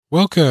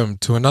Welcome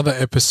to another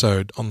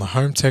episode on the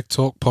Home Tech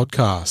Talk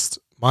podcast.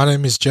 My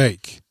name is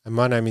Jake. And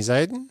my name is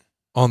Aidan.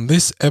 On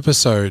this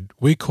episode,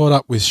 we caught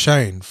up with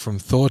Shane from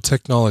Thor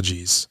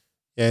Technologies.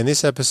 Yeah, in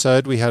this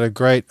episode, we had a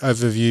great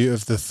overview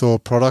of the Thor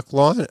product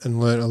line and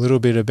learned a little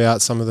bit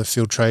about some of the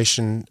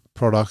filtration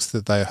products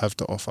that they have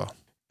to offer.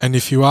 And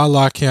if you are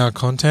liking our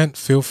content,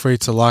 feel free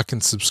to like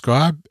and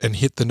subscribe and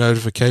hit the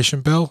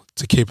notification bell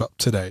to keep up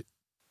to date.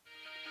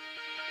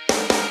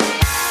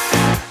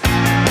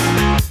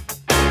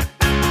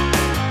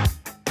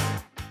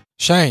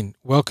 Shane,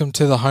 welcome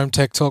to the Home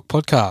Tech Talk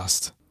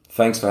podcast.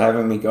 Thanks for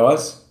having me,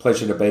 guys.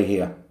 Pleasure to be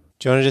here.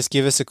 Do you want to just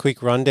give us a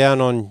quick rundown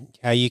on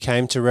how you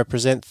came to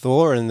represent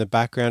Thor and the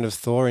background of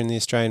Thor in the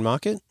Australian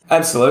market?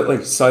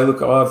 Absolutely. So,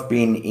 look, I've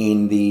been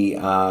in the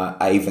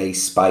AV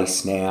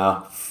space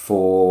now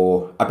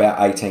for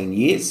about 18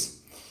 years.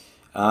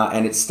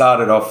 And it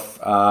started off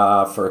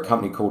for a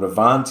company called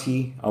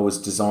Avanti. I was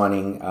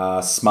designing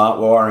smart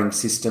wiring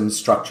systems,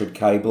 structured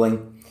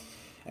cabling,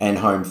 and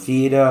home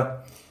theatre.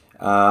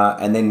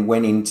 And then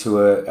went into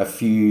a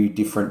few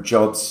different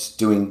jobs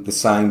doing the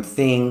same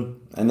thing.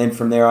 And then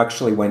from there, I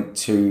actually went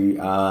to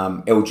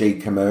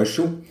LG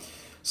Commercial.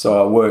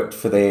 So I worked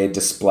for their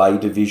display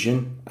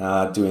division,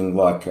 doing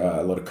like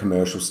a lot of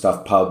commercial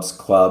stuff, pubs,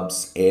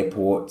 clubs,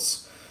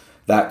 airports,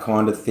 that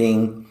kind of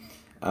thing.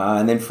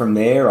 And then from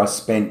there, I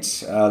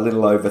spent a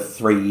little over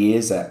 3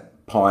 years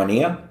at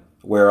Pioneer,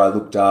 where I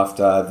looked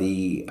after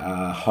the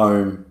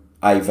home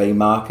AV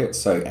market,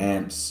 so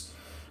amps,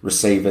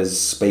 receivers,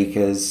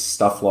 speakers,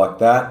 stuff like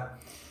that.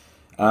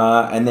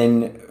 And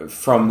then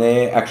from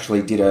there,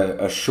 actually did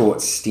a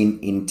short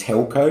stint in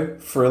telco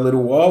for a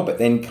little while, but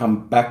then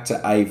come back to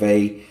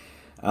AV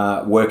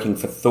working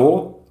for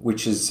Thor,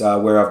 which is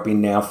where I've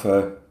been now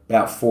for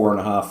about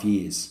 4.5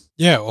 years.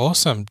 Yeah,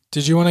 awesome.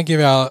 Did you want to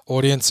give our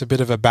audience a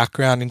bit of a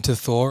background into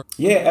Thor?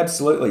 Yeah,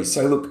 absolutely.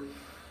 So look,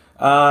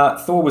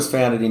 Thor was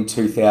founded in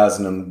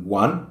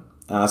 2001.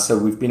 So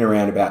we've been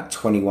around about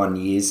 21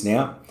 years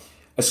now.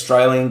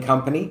 Australian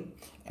company,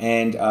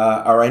 and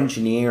our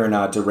engineer and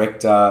our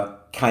director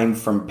came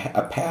from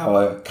a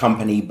power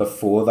company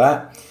before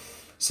that.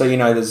 So, you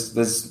know,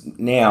 there's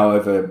now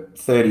over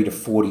 30 to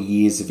 40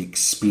 years of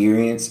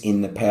experience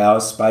in the power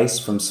space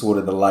from sort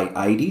of the late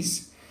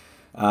 80s.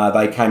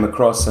 They came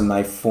across and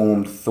they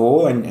formed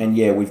Thor, and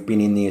yeah, we've been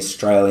in the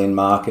Australian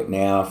market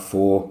now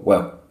for,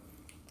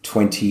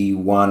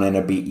 21 and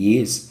a bit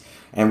years.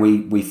 And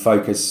we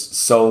focus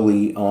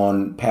solely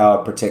on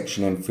power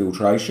protection and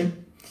filtration.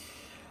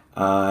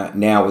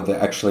 Now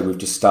we've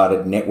just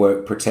started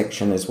network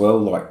protection as well,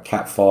 like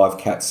Cat5,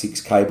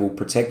 Cat6 cable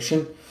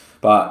protection.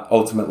 But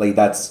ultimately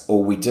that's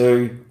all we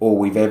do, all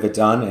we've ever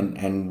done,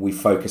 and we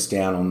focus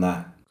down on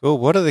that. Cool.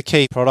 What are the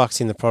key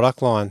products in the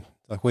product line?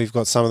 Like we've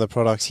got some of the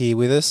products here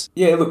with us.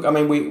 Yeah, look, I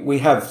mean, we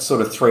have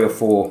sort of 3 or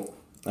 4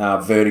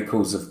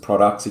 verticals of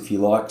products, if you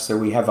like. So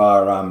we have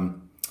our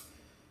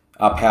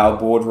power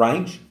board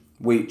range,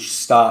 which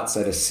starts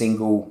at a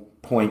single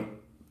point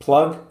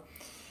plug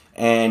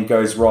and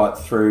goes right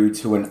through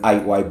to an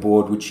 8-way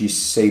board, which you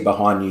see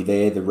behind you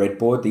there, the red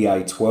board, the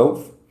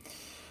A12.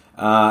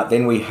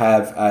 Then we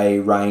have a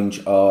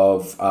range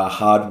of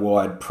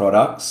hardwired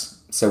products.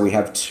 So we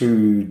have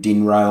 2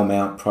 DIN rail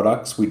mount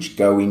products, which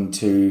go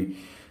into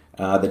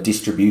the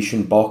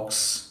distribution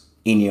box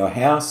in your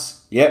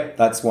house. Yep,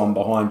 that's one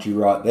behind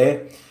you right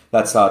there.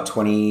 That's our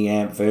 20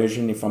 amp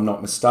version, if I'm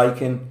not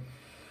mistaken.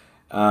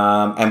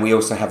 And we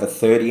also have a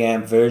 30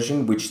 amp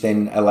version, which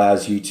then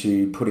allows you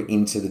to put it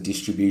into the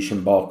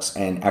distribution box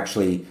and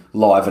actually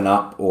liven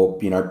up or,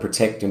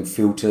 protect and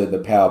filter the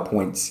power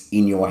points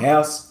in your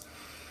house.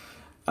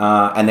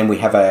 And then we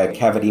have a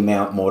cavity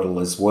mount model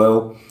as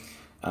well.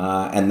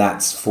 And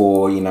that's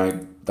for,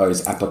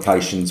 those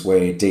applications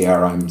where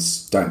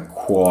DRMs don't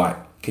quite,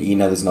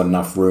 there's not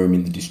enough room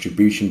in the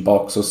distribution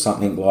box or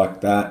something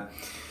like that.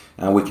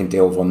 We can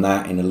delve on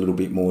that in a little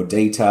bit more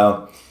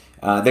detail.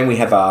 Then we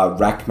have our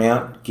rack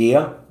mount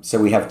gear. So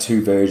we have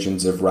 2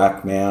 versions of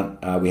rack mount.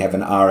 We have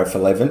an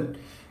RF11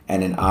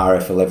 and an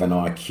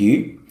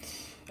RF11IQ.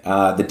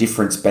 The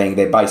difference being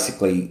they're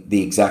basically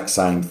the exact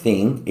same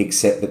thing,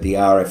 except that the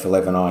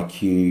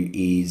RF11IQ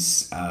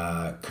is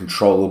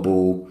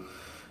controllable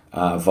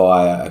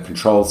via a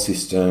control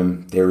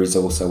system. There is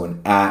also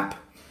an app,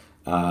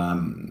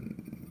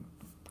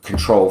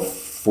 Control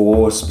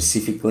 4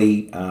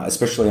 specifically,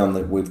 especially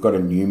we've got a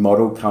new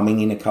model coming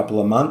in a couple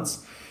of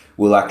months.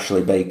 Will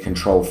actually be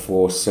Control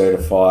 4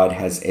 certified,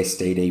 has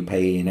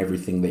SDDP and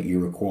everything that you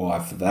require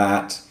for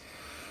that.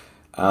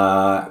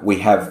 We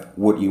have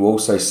what you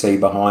also see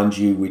behind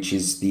you, which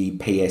is the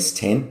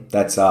PS10.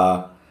 That's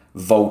our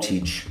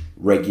voltage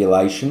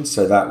regulation.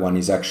 So that one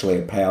is actually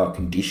a power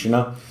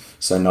conditioner.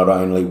 So not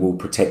only will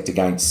protect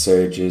against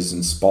surges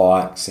and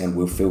spikes and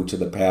will filter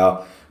the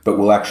power, but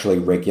will actually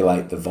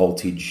regulate the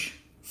voltage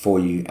for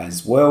you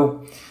as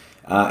well.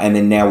 And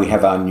then now we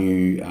have our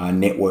new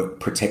network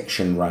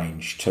protection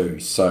range too.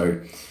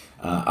 So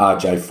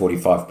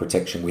RJ45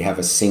 protection, we have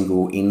a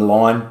single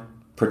inline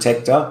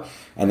protector,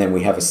 and then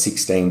we have a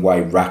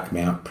 16-way rack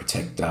mount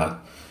protector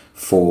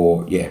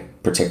for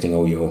protecting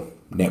all your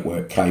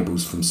network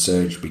cables from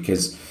surge,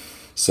 because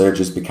surge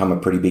has become a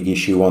pretty big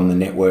issue on the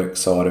network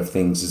side of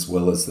things as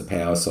well as the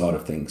power side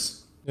of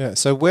things. Yeah.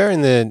 So where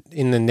in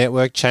the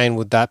network chain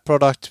would that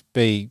product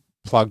be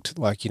plugged?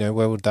 Like,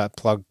 where would that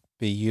plug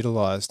be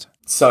utilized?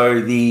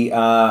 So the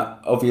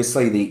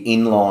obviously the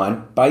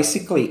inline,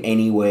 basically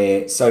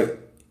anywhere. So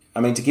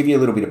to give you a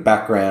little bit of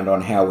background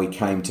on how we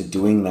came to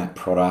doing that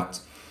product,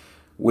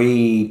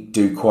 we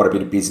do quite a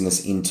bit of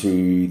business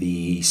into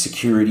the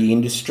security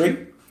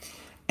industry,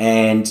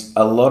 and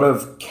a lot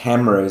of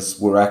cameras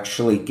were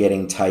actually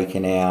getting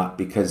taken out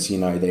because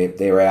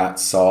they're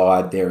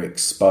outside, they're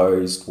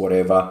exposed,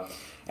 whatever,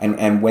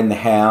 and when the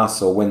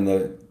house or when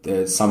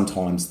the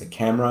sometimes the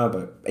camera,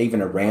 but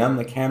even around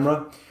the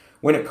camera,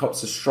 when it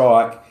cops a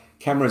strike,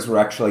 cameras were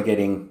actually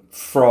getting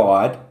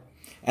fried,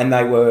 and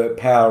they were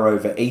power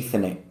over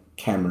Ethernet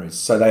cameras,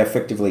 so they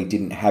effectively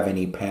didn't have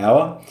any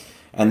power.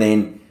 And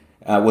then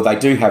they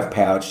do have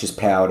power, it's just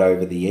powered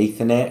over the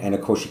Ethernet, and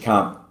of course you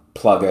can't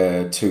plug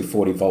a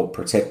 240 volt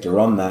protector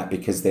on that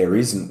because there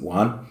isn't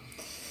one.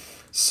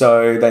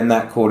 So then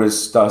that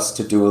caused us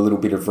to do a little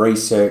bit of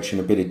research and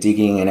a bit of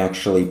digging and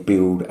actually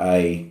build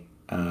a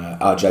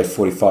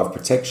RJ45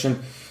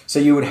 protection. So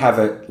you would have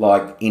it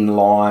like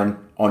inline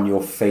on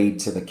your feed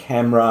to the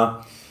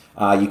camera.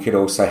 You could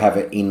also have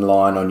it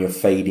inline on your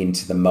feed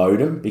into the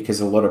modem,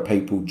 because a lot of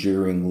people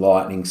during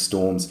lightning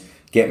storms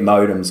get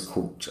modems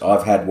cooked.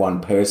 I've had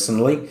one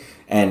personally,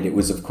 and it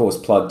was of course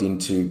plugged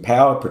into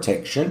power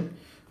protection,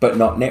 but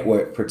not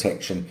network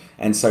protection.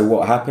 And so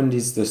what happened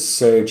is the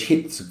surge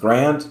hits the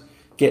ground,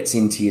 gets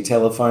into your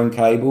telephone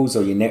cables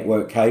or your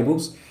network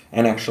cables,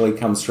 and actually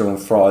comes through and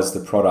fries the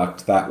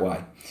product that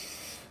way.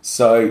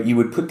 So you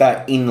would put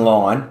that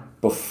inline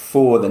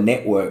before the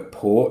network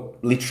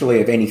port,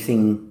 literally of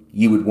anything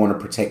you would want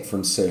to protect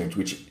from surge,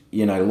 which,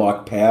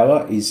 like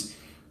power, is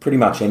pretty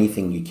much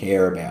anything you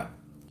care about.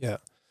 Yeah.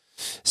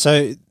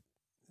 So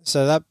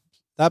that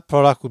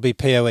product would be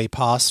PoE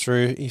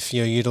pass-through if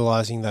you're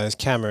utilizing those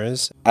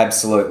cameras.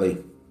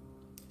 Absolutely.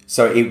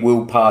 So it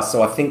will pass.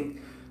 So I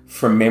think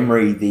from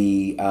memory,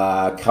 the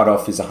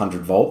cutoff is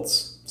 100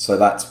 volts. So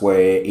that's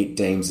where it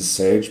deems a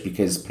surge,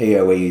 because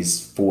PoE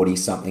is 40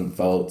 something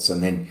volts,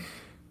 and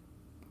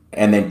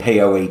then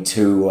PoE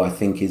 2 I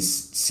think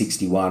is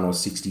 61 or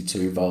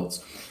 62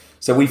 volts.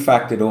 So we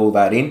factored all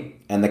that in,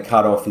 and the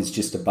cutoff is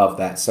just above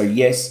that. So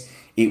yes,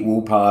 it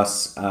will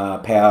pass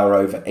power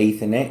over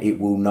Ethernet. It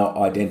will not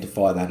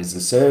identify that as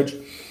a surge,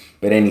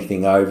 but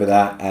anything over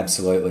that,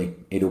 absolutely,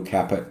 it'll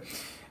cap it.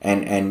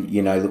 And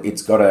look,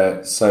 it's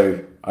got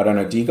so I don't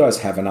know, do you guys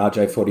have an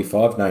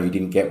RJ45? No, you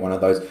didn't get one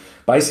of those.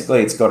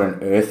 Basically, it's got an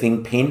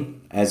earthing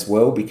pin as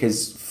well,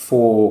 because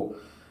for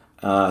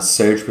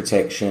surge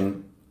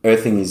protection,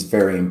 earthing is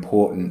very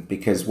important,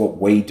 because what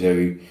we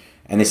do,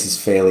 and this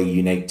is fairly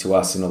unique to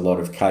us in a lot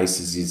of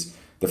cases, is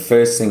the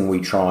first thing we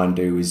try and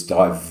do is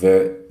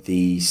divert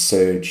the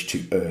surge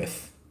to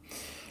earth.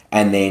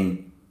 And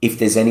then if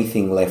there's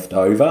anything left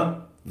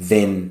over,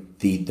 then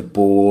the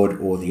board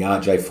or the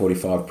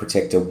RJ45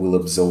 protector will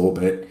absorb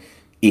it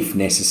if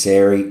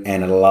necessary,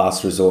 and at a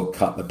last resort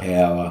cut the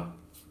power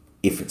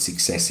if it's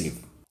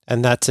excessive.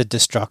 And that's a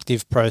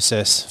destructive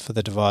process for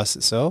the device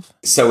itself?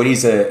 So it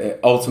is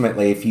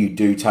ultimately, if you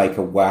do take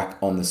a whack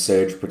on the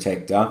surge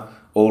protector,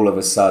 all of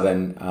a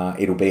sudden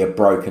it'll be a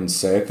broken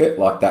circuit,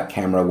 like that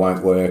camera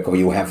won't work, or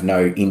you'll have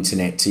no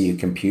internet to your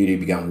computer, you'll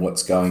be going,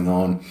 what's going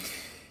on?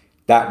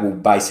 That will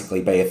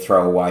basically be a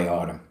throwaway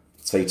item.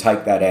 So you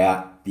take that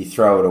out, you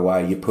throw it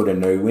away, you put a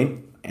new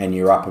in, and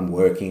you're up and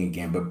working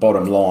again. But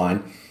bottom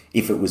line,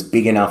 if it was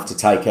big enough to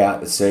take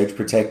out the surge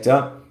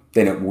protector,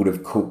 then it would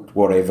have cooked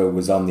whatever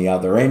was on the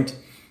other end.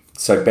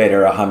 So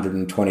better a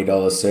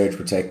 $120 surge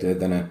protector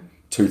than a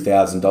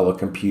 $2,000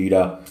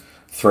 computer,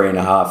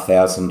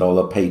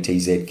 $3,500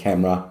 PTZ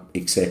camera,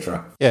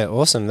 etc. Yeah,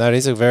 awesome. That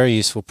is a very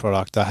useful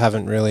product. I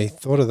haven't really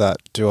thought of that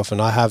too often.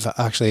 I have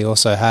actually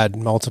also had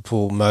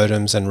multiple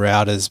modems and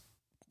routers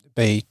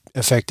be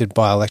affected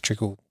by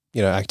electrical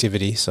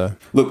activity. So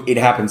look, it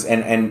happens.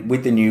 And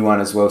with the new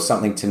one as well,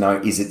 something to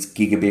note is it's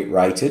gigabit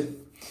rated.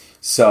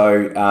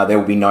 So there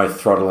will be no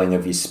throttling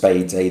of your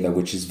speeds either,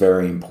 which is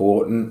very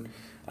important.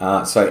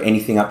 So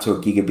anything up to a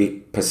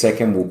gigabit per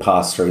second will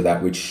pass through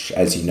that, which,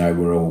 as you know,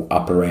 we're all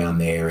up around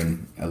there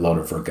in a lot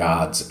of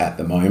regards at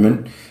the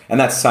moment. And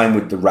that's the same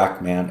with the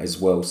rack mount as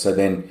well. So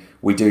then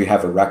we do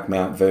have a rack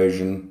mount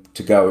version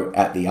to go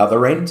at the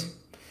other end,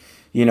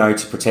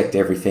 to protect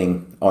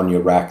everything on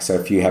your rack. So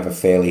if you have a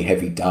fairly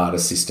heavy data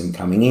system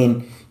coming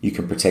in, you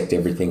can protect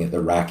everything at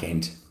the rack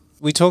end.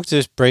 We talked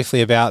just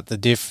briefly about the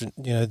different,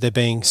 there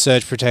being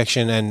surge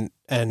protection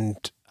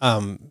and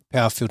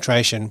power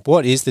filtration.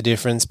 What is the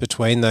difference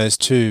between those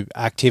two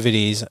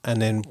activities,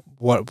 and then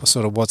what's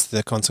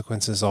the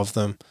consequences of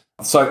them?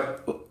 So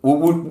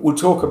we'll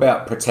talk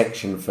about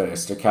protection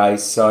first, okay?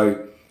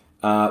 So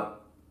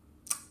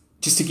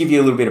just to give you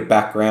a little bit of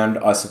background,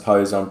 I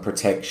suppose, on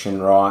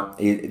protection, right?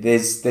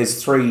 There's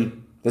three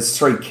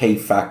key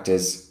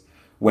factors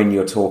when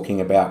you're talking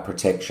about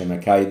protection,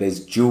 okay?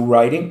 There's dual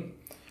rating,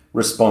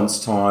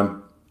 response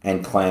time,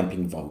 and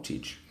clamping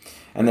voltage.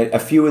 And a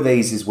few of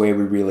these is where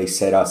we really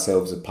set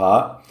ourselves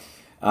apart.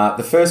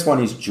 The first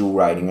one is joule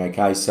rating,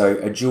 okay? So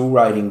a joule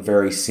rating,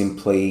 very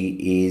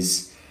simply,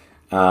 is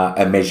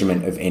a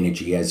measurement of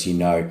energy, as you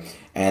know.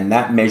 And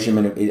that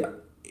measurement,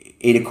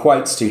 it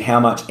equates to how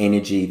much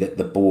energy that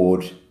the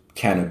board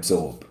can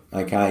absorb,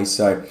 okay?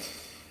 So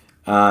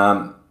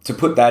to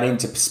put that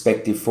into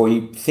perspective for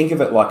you, think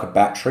of it like a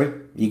battery.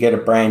 You get a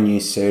brand new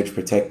surge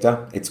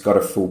protector, it's got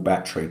a full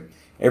battery.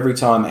 Every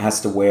time it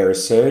has to wear a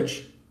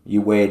surge,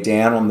 you wear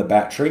down on the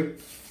battery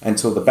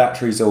until the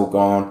battery's all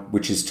gone,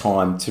 which is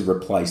time to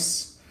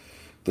replace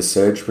the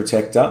surge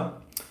protector.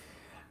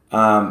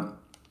 Now,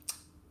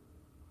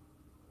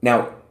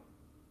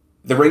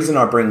 the reason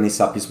I bring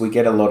this up is we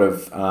get a lot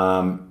of,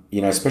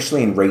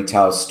 especially in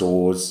retail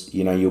stores,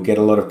 you'll get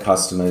a lot of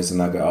customers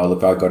and they'll go, oh,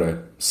 look, I got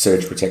a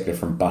surge protector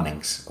from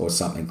Bunnings or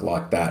something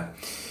like that.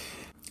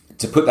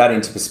 To put that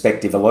into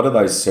perspective, a lot of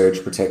those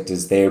surge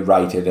protectors, they're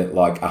rated at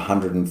like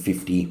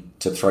 150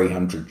 to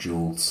 300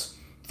 joules,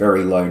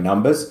 very low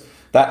numbers.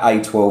 That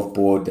A12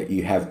 board that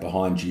you have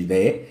behind you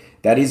there,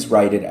 that is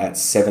rated at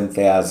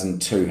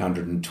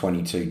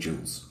 7,222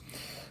 joules.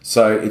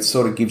 So it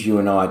sort of gives you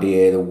an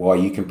idea of why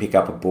you can pick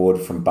up a board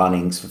from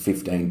Bunnings for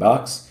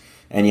 $15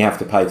 and you have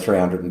to pay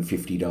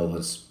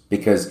 $350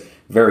 because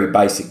very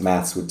basic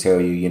maths would tell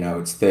you,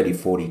 it's 30,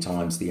 40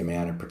 times the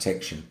amount of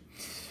protection.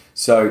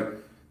 So,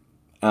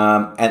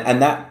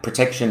 and that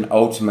protection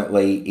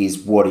ultimately is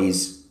what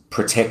is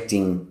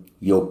protecting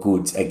your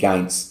goods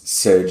against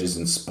surges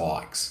and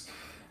spikes.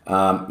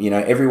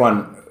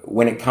 Everyone,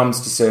 when it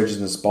comes to surges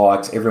and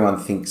spikes, everyone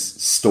thinks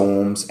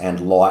storms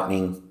and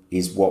lightning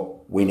is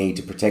what we need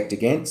to protect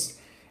against.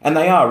 And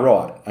they are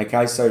right,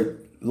 okay? So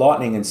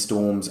lightning and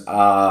storms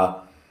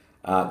are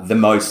the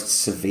most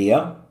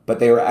severe, but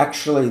they're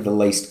actually the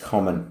least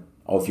common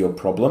of your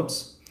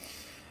problems.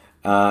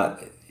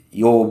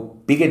 Your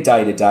bigger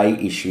day-to-day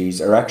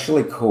issues are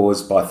actually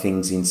caused by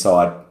things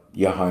inside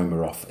your home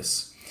or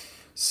office.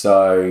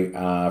 So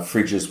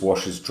fridges,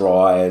 washers,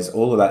 dryers,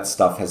 all of that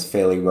stuff has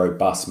fairly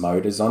robust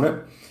motors on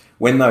it.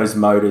 When those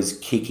motors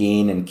kick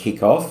in and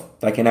kick off,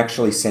 they can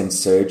actually send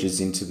surges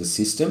into the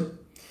system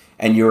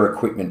and your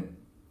equipment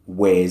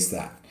wears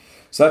that.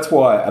 So that's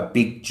why a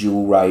big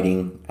joule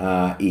rating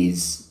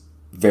is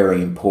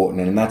very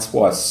important, and that's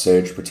why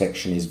surge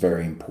protection is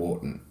very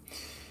important.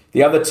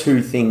 The other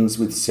two things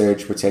with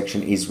surge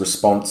protection is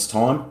response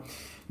time.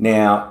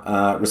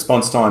 Now,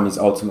 response time is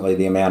ultimately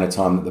the amount of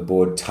time that the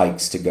board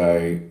takes to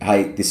go,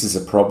 hey, this is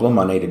a problem,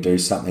 I need to do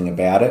something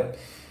about it.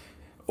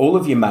 All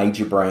of your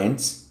major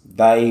brands,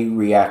 they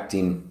react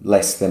in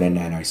less than a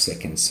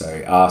nanosecond.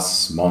 So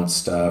us,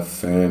 Monster,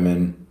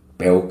 Furman,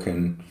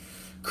 Belkin,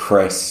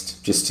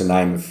 Crest, just to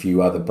name a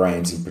few other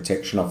brands in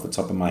protection off the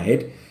top of my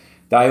head,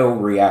 they all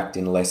react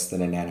in less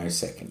than a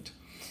nanosecond.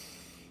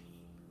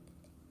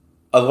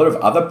 A lot of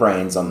other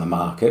brands on the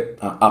market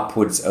are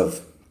upwards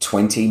of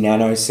 20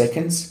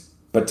 nanoseconds,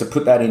 but to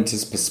put that into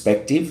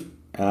perspective,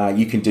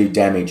 you can do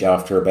damage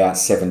after about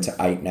 7 to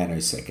 8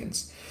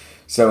 nanoseconds.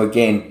 So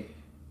again,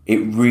 it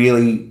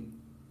really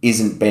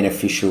isn't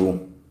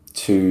beneficial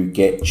to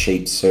get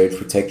cheap surge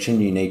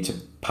protection. You need to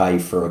pay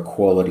for a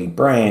quality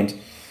brand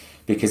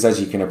because, as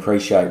you can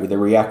appreciate, with a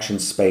reaction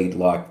speed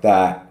like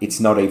that,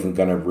 it's not even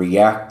going to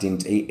react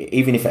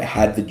even if it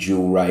had the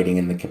joule rating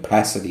and the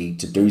capacity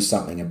to do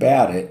something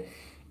about it,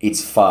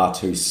 it's far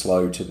too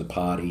slow to the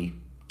party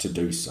to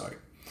do so.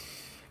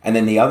 And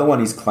then the other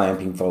one is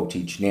clamping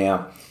voltage.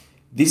 Now,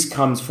 this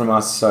comes from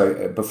us.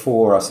 So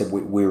before I said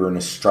we were an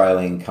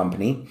Australian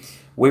company.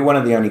 We're one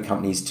of the only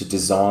companies to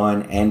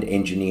design and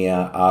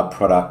engineer our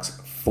products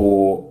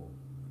for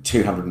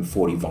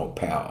 240 volt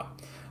power.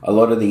 A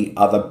lot of the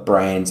other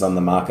brands on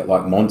the market,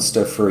 like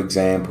Monster, for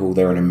example,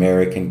 they're an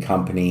American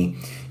company.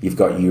 You've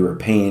got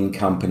European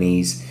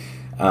companies.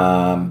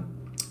 Their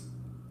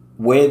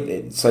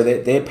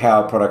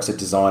power products are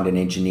designed and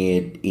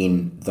engineered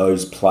in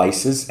those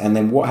places. And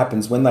then what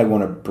happens when they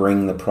want to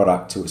bring the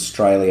product to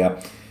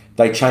Australia,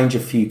 they change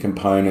a few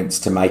components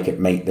to make it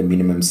meet the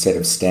minimum set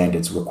of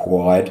standards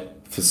required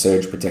for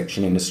surge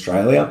protection in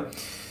Australia.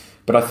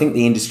 But I think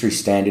the industry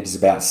standard is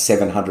about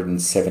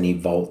 770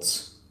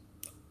 volts.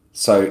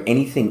 So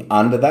anything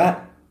under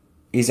that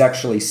is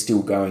actually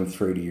still going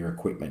through to your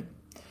equipment.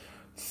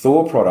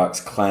 Thor products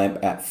clamp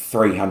at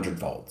 300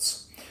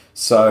 volts.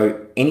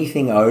 So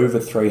anything over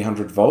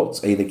 300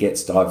 volts either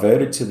gets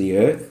diverted to the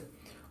earth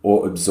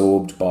or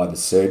absorbed by the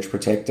surge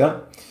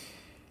protector.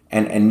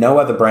 And no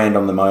other brand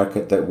on the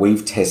market that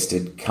we've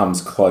tested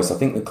comes close. I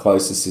think the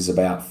closest is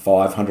about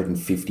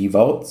 550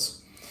 volts.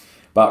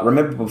 But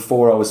remember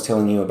before I was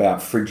telling you about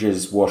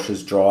fridges,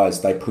 washers,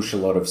 dryers, they push a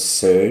lot of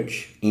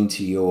surge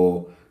into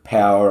your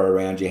power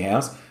around your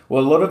house.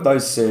 Well, a lot of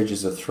those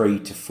surges are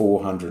 300 to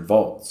 400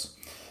 volts.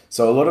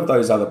 So a lot of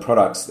those other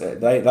products,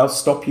 they'll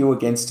stop you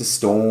against a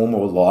storm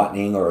or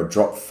lightning or a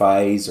drop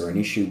phase or an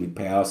issue with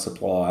power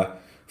supply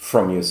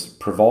from your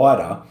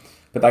provider,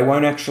 but they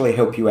won't actually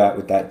help you out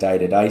with that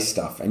day-to-day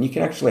stuff. And you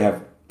can actually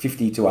have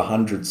 50 to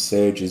 100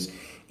 surges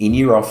in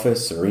your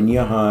office or in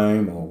your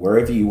home or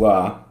wherever you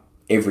are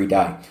every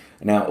day.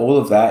 Now, all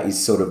of that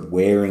is sort of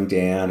wearing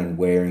down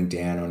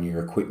on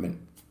your equipment.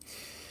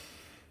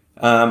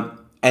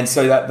 And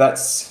so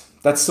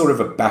that's sort of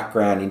a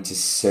background into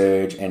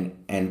Surge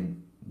and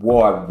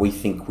why we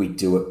think we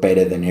do it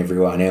better than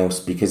everyone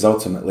else, because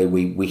ultimately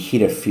we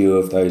hit a few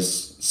of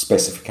those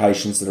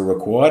specifications that are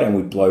required and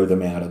we blow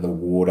them out of the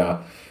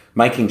water,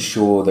 making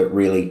sure that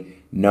really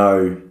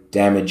no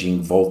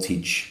damaging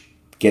voltage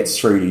gets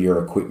through to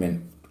your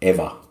equipment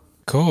ever.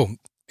 Cool.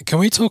 Can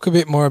we talk a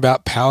bit more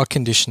about power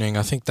conditioning?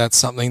 I think that's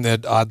something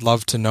that I'd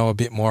love to know a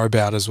bit more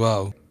about as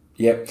well.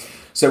 Yep.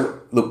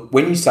 So look,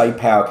 when you say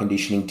power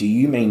conditioning, do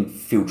you mean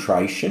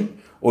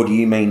filtration or do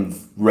you mean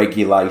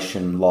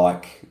regulation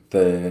like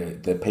the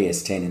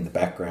PS10 in the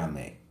background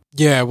there?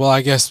 Yeah, well,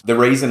 I guess the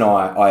reason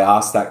I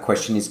asked that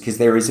question is because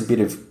there is a bit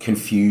of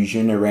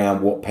confusion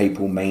around what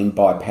people mean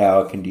by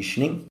power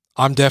conditioning.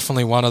 I'm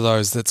definitely one of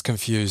those that's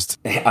confused.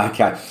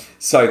 Okay.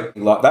 So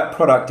like that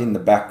product in the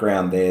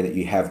background there that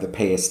you have, the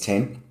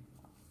PS10,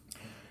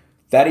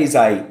 that is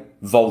a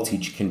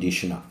voltage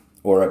conditioner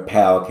or a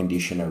power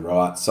conditioner,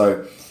 right?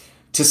 So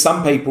to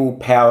some people,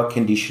 power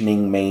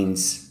conditioning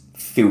means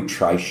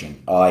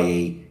filtration,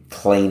 i.e.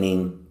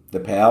 cleaning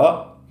the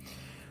power.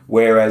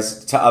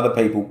 Whereas to other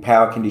people,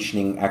 power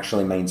conditioning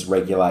actually means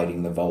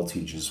regulating the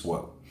voltage as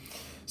well.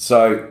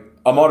 So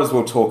I might as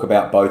well talk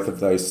about both of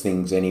those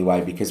things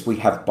anyway, because we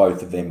have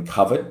both of them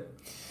covered.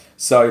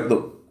 So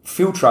look,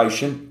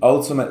 filtration,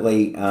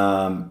 ultimately,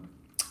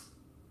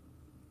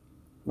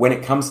 when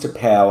it comes to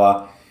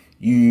power,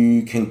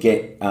 you can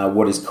get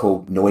what is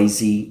called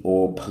noisy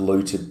or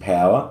polluted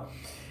power.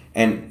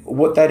 And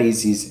what that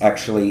is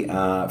actually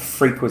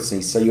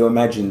frequency. So you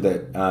imagine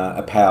that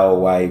a power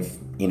wave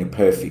in a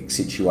perfect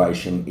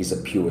situation is a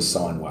pure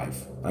sine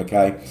wave,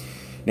 okay?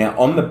 Now,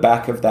 on the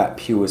back of that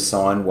pure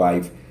sine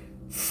wave,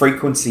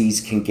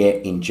 frequencies can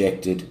get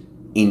injected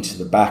into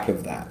the back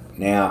of that.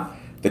 Now,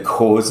 the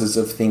causes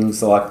of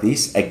things like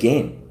this,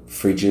 again,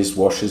 fridges,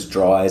 washers,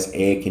 dryers,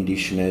 air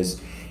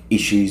conditioners,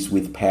 issues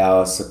with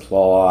power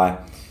supply.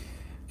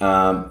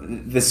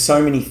 There's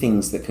so many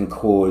things that can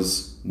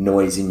cause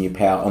noise in your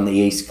power. On the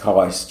East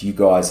Coast, you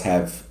guys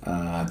have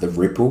the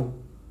Ripple,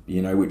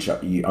 which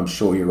I'm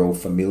sure you're all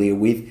familiar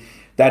with.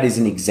 That is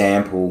an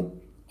example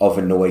of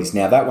a noise.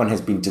 Now, that one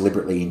has been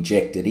deliberately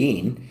injected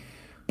in,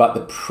 but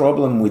the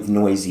problem with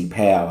noisy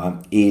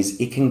power is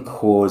it can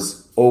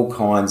cause all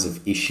kinds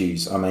of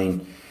issues. I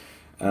mean,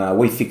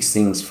 we fix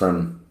things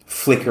from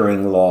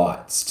flickering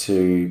lights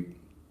to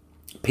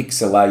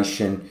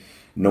pixelation,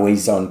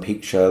 noise on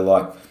picture.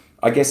 Like,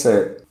 I guess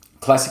a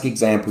classic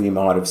example you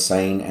might have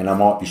seen, and I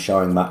might be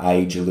showing my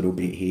age a little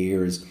bit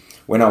here, is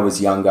when I was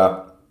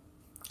younger,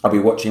 I'd be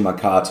watching my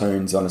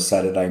cartoons on a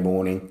Saturday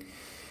morning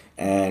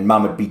and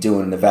Mum would be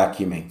doing the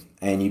vacuuming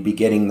and you'd be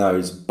getting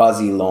those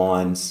buzzy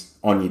lines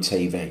on your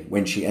TV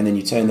and then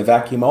you turn the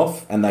vacuum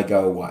off and they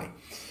go away.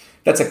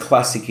 That's a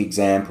classic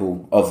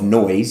example of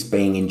noise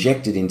being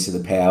injected into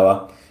the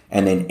power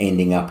and then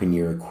ending up in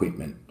your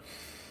equipment.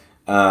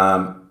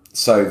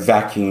 So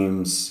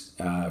vacuums,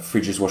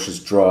 fridges,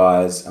 washers,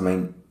 dryers,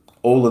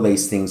 all of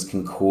these things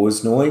can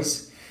cause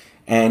noise.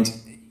 And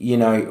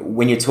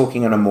when you're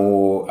talking on a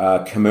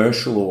more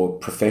commercial or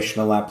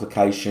professional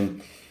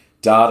application,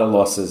 data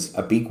loss is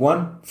a big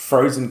one.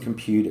 Frozen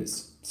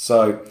computers.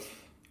 So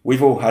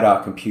we've all had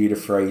our computer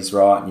freeze,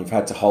 right? And you've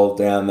had to hold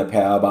down the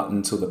power button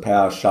until the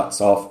power shuts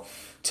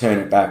off, turn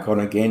it back on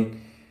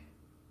again.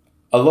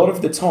 A lot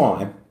of the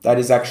time, that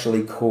is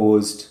actually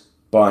caused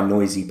by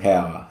noisy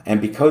power. And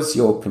because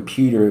your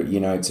computer,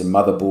 it's a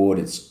motherboard,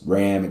 it's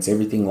RAM, it's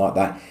everything like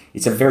that,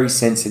 it's a very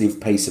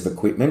sensitive piece of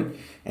equipment.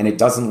 And it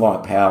doesn't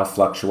like power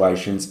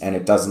fluctuations and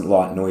it doesn't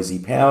like noisy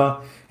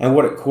power. And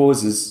what it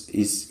causes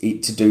is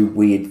it to do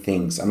weird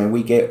things.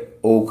 We get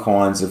all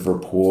kinds of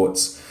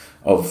reports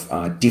of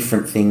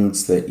different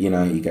things that,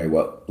 you go,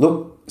 well,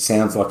 look,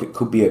 sounds like it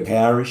could be a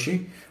power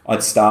issue.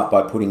 I'd start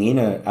by putting in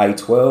a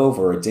A12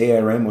 or a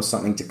DRM or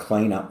something to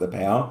clean up the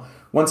power.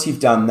 Once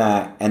you've done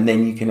that, and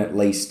then you can at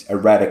least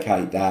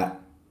eradicate that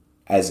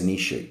as an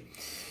issue.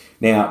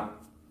 Now,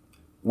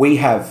 we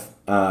have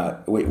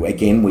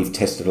we've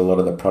tested a lot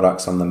of the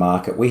products on the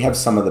market. We have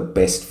some of the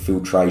best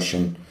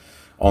filtration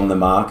on the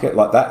market.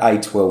 Like that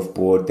A12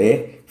 board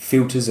there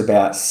filters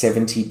about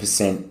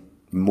 70%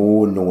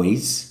 more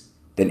noise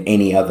than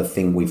any other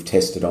thing we've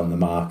tested on the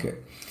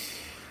market.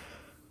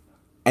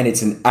 And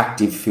it's an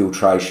active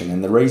filtration.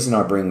 And the reason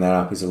I bring that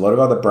up is a lot of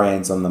other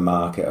brands on the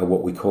market are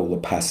what we call a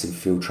passive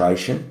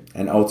filtration.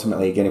 And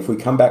ultimately, again, if we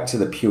come back to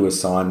the pure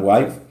sine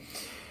wave,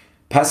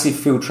 passive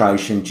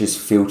filtration just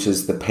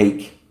filters the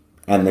peak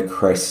and the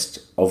crest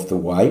of the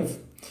wave.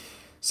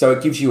 So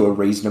it gives you a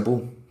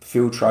reasonable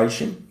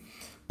filtration,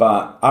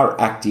 but our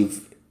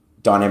active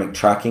dynamic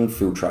tracking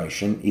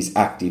filtration is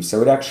active.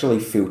 So it actually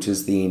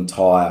filters the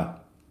entire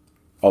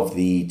of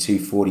the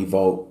 240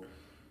 volt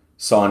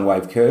sine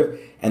wave curve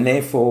and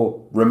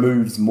therefore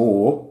removes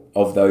more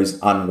of those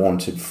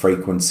unwanted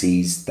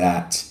frequencies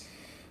that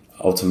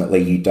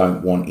ultimately you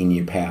don't want in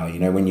your power.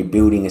 When you're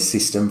building a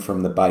system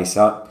from the base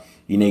up,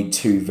 you need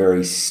two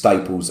very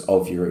staples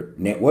of your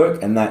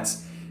network, and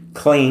that's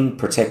clean,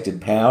 protected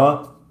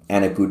power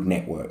and a good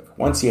network.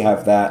 Once you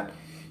have that,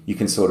 you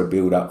can sort of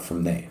build up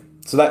from there.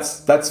 So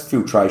that's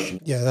filtration.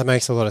 Yeah, that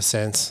makes a lot of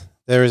sense.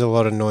 There is a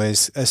lot of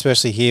noise,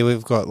 especially here.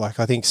 We've got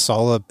I think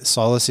solar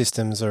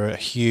systems are a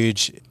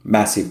huge,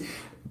 massive,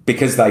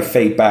 because they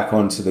feed back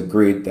onto the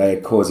grid.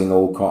 They're causing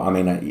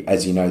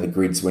as you know, the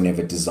grids were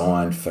never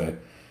designed for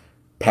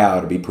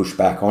power to be pushed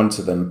back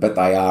onto them, but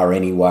they are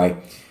anyway.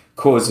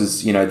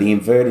 Causes, the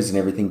inverters and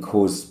everything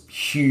cause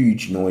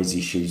huge noise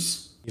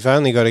issues. You've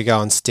only got to go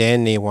and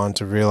stand near one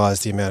to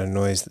realise the amount of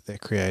noise that they're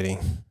creating.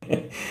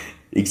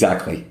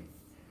 Exactly.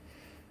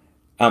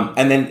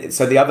 And then,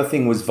 so the other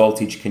thing was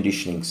voltage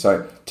conditioning.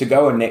 So to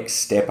go a next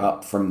step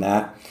up from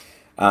that,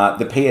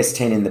 the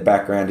PS10 in the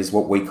background is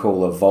what we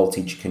call a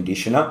voltage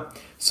conditioner.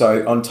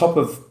 So on top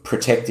of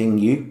protecting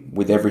you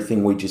with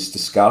everything we just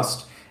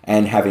discussed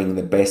and having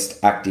the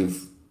best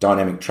active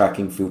dynamic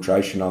tracking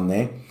filtration on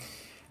there,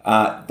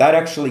 that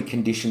actually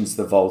conditions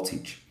the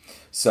voltage.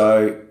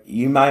 So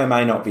you may or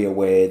may not be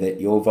aware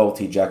that your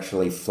voltage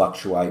actually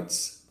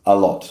fluctuates a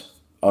lot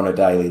on a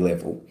daily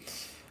level.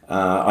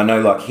 I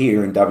know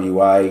here in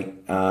WA,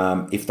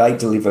 if they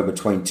deliver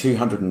between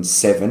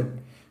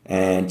 207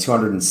 and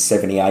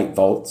 278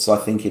 volts, I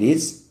think it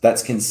is,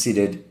 that's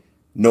considered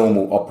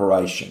normal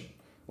operation.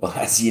 Well,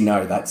 as you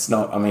know, that's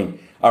not,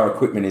 our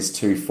equipment is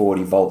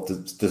 240 volt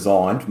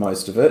designed,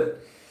 most of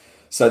it.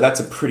 So that's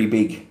a pretty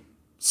big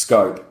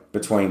scope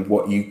between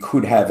what you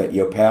could have at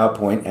your power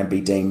point and be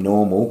deemed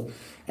normal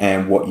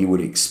and what you would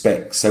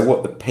expect. So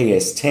what the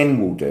PS10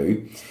 will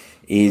do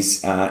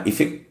is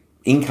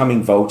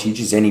incoming voltage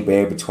is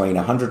anywhere between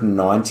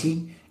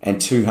 190 and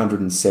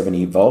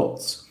 270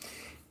 volts,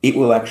 it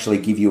will actually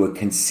give you a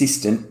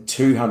consistent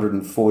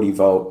 240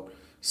 volt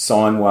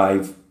sine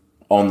wave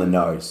on the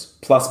nose,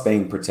 plus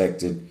being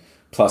protected,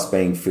 plus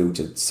being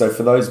filtered. So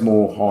for those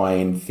more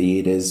high-end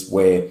theatres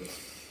where,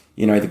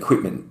 the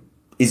equipment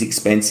is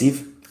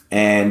expensive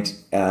and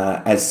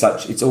as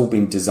such, it's all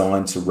been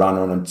designed to run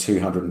on a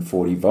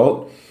 240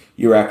 volt,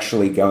 you're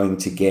actually going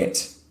to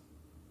get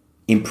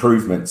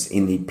improvements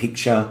in the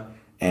picture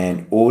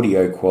and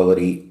audio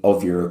quality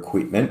of your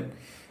equipment.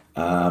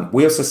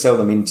 We also sell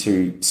them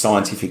into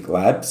scientific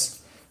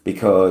labs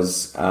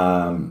because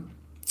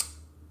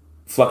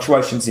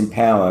fluctuations in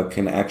power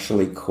can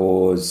actually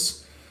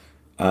cause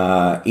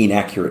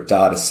inaccurate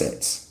data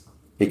sets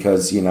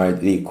because,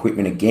 the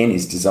equipment, again,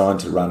 is designed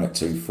to run at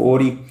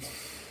 240.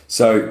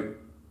 So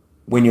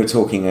when you're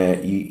talking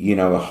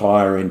a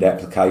higher end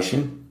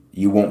application,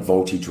 you want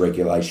voltage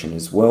regulation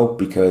as well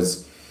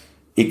because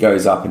it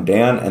goes up and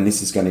down, and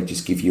this is going to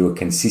just give you a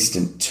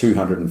consistent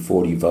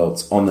 240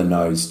 volts on the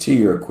nose to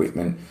your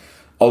equipment,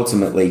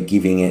 ultimately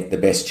giving it the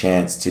best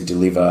chance to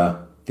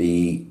deliver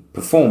the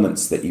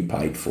performance that you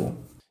paid for.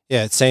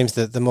 Yeah, it seems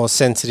that the more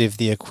sensitive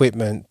the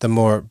equipment, the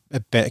more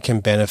it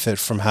can benefit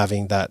from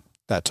having that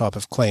type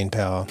of clean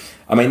power.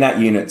 That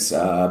unit's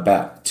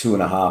about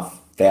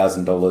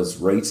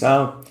 $2,500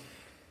 retail.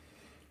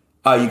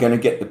 Are you going to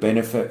get the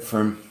benefit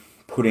from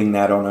putting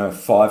that on a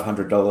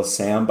 $500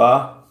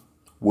 soundbar?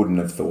 Wouldn't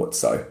have thought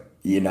so,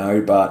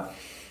 but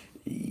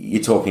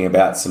you're talking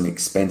about some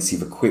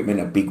expensive equipment,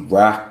 a big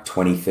rack,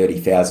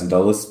 $20,000,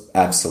 $30,000.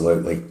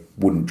 Absolutely.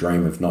 Wouldn't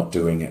dream of not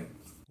doing it.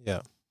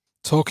 Yeah.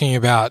 Talking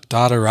about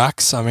data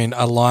racks,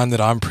 a line that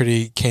I'm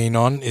pretty keen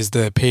on is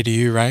the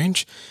PDU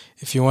range.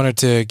 If you wanted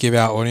to give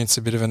our audience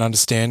a bit of an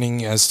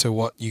understanding as to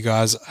what you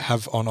guys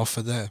have on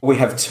offer there. We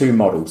have two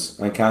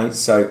models, okay?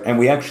 So, and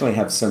we actually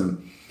have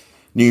some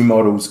new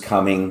models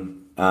coming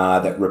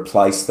that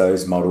replace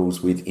those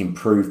models with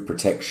improved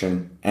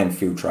protection and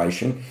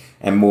filtration,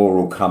 and more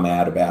will come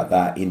out about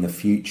that in the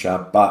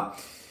future. But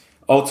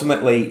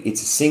ultimately,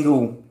 it's a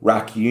single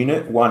rack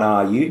unit, 1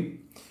 RU,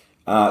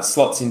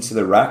 slots into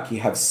the rack.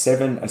 You have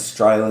 7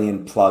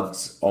 Australian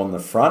plugs on the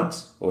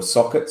front, or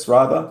sockets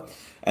rather,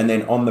 and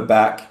then on the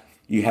back,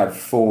 you have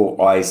 4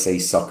 IEC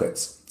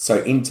sockets.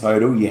 So in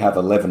total, you have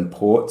 11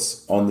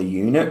 ports on the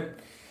unit,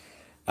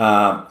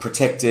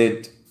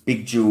 protected,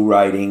 big dual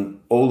rating,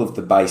 all of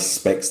the base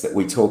specs that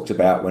we talked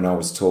about when I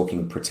was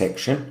talking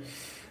protection.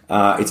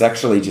 It's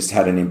actually just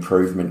had an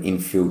improvement in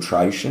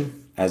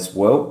filtration as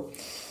well.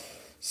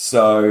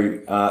 So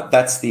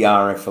that's the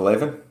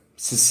RF11.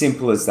 It's as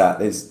simple as that.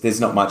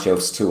 There's not much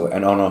else to it.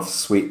 An on-off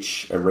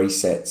switch, a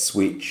reset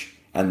switch,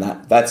 and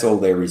that's all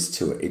there is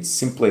to it. It's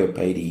simply a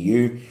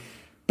PDU,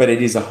 but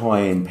it is a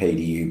high-end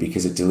PDU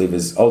because it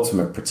delivers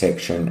ultimate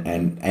protection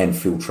and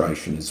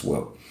filtration as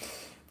well.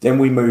 Then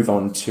we move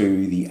on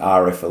to the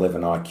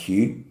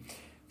RF11IQ.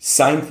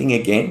 Same thing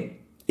again,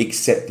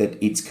 except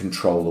that it's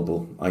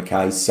controllable,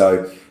 okay?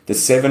 So the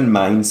 7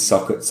 main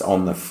sockets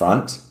on the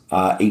front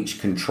are each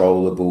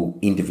controllable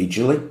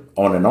individually,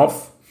 on and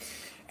off.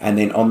 And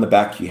then on the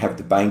back, you have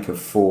the bank of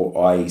 4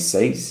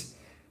 IECs.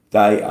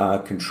 They are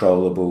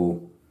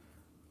controllable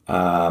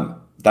as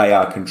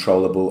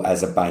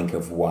a bank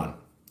of 1,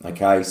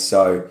 okay?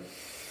 So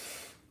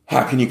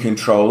how can you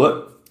control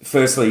it?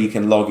 Firstly, you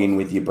can log in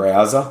with your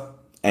browser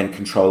and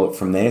control it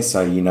from there.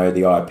 So you know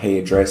the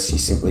IP address, you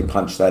simply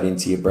punch that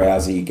into your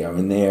browser, you go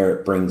in there,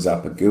 it brings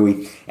up a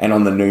GUI. And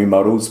on the new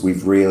models,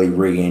 we've really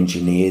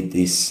re-engineered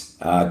this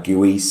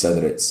GUI so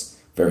that it's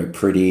very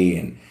pretty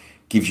and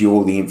gives you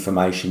all the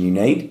information you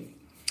need.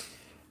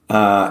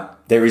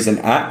 There is an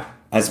app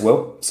as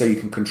well, so you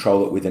can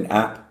control it with an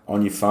app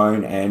on your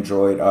phone,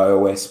 Android,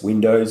 iOS,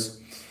 Windows.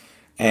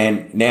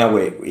 And now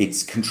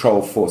it's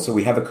Control 4. So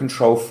we have a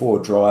Control 4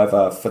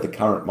 driver for the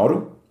current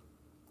model.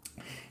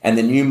 And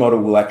the new model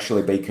will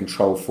actually be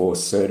Control 4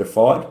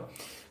 certified.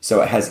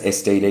 So it has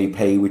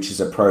SDDP, which is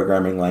a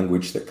programming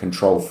language that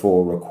Control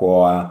 4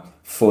 require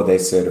for their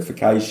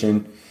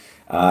certification.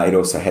 It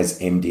also has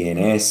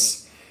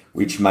MDNS,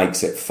 which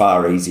makes it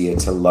far easier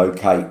to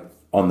locate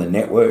on the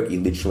network.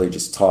 You literally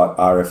just type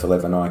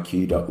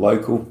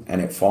rf11iq.local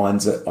and it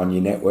finds it on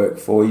your network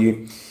for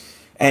you.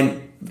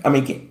 And I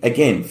mean,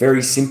 again,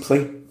 very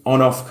simply,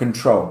 on-off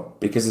control,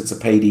 because it's a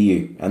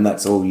PDU, and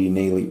that's all you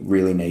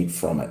really need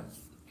from it.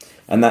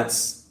 And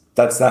that's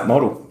that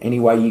model. Any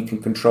way you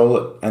can control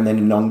it, and then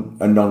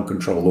a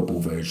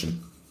non-controllable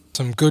version.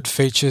 Some good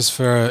features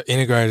for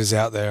integrators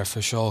out there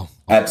for sure.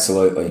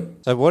 Absolutely.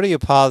 So what are your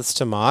paths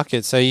to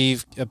market? So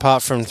you've,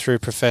 apart from through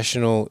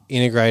professional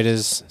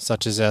integrators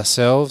such as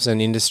ourselves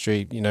and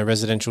industry,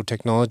 residential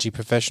technology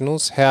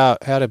professionals, how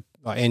do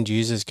end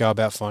users go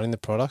about finding the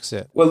products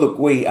yet? Well, look,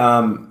 we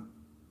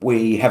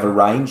have a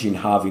range in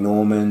Harvey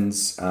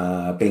Norman's,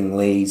 Bing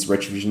Lee's,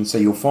 Retrovision, so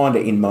you'll find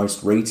it in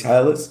most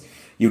retailers.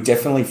 You'll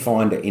definitely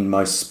find it in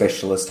most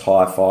specialist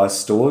hi-fi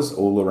stores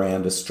all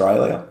around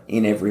Australia,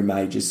 in every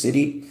major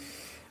city.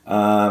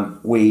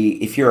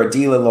 If you're a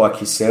dealer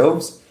like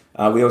yourselves,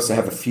 we also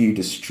have a few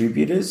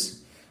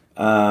distributors.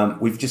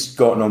 We've just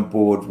gotten on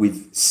board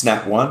with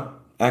Snap One,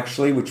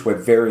 actually, which we're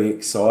very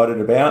excited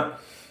about.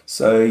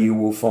 So you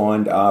will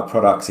find our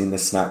products in the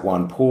Snap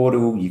One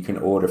portal. You can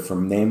order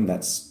from them.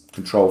 That's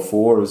Control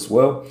 4 as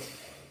well.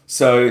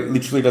 So it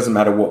literally doesn't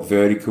matter what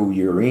vertical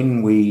you're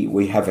in.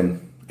 We have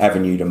an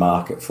avenue to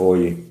market for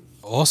you.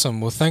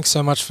 Awesome. Well, thanks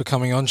so much for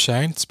coming on,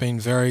 Shane. It's been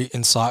very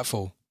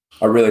insightful.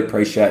 I really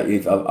appreciate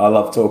you. I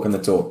love talking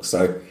the talk.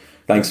 So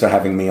thanks for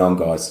having me on,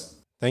 guys.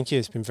 Thank you.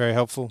 It's been very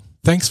helpful.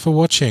 Thanks for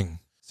watching.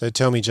 So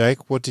tell me,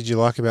 Jake, what did you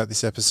like about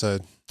this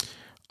episode?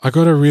 I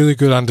got a really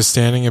good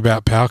understanding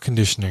about power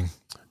conditioning.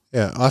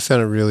 Yeah, I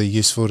found it really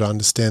useful to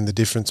understand the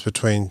difference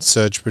between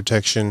surge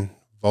protection,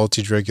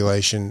 voltage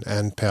regulation,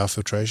 and power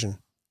filtration.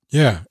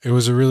 Yeah, it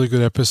was a really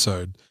good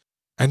episode.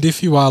 And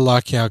if you are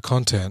liking our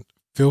content,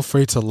 feel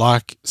free to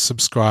like,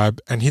 subscribe,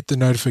 and hit the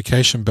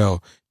notification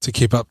bell to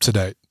keep up to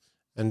date.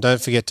 And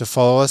don't forget to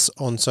follow us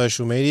on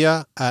social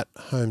media at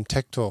Home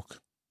Tech Talk.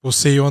 We'll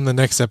see you on the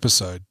next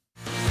episode.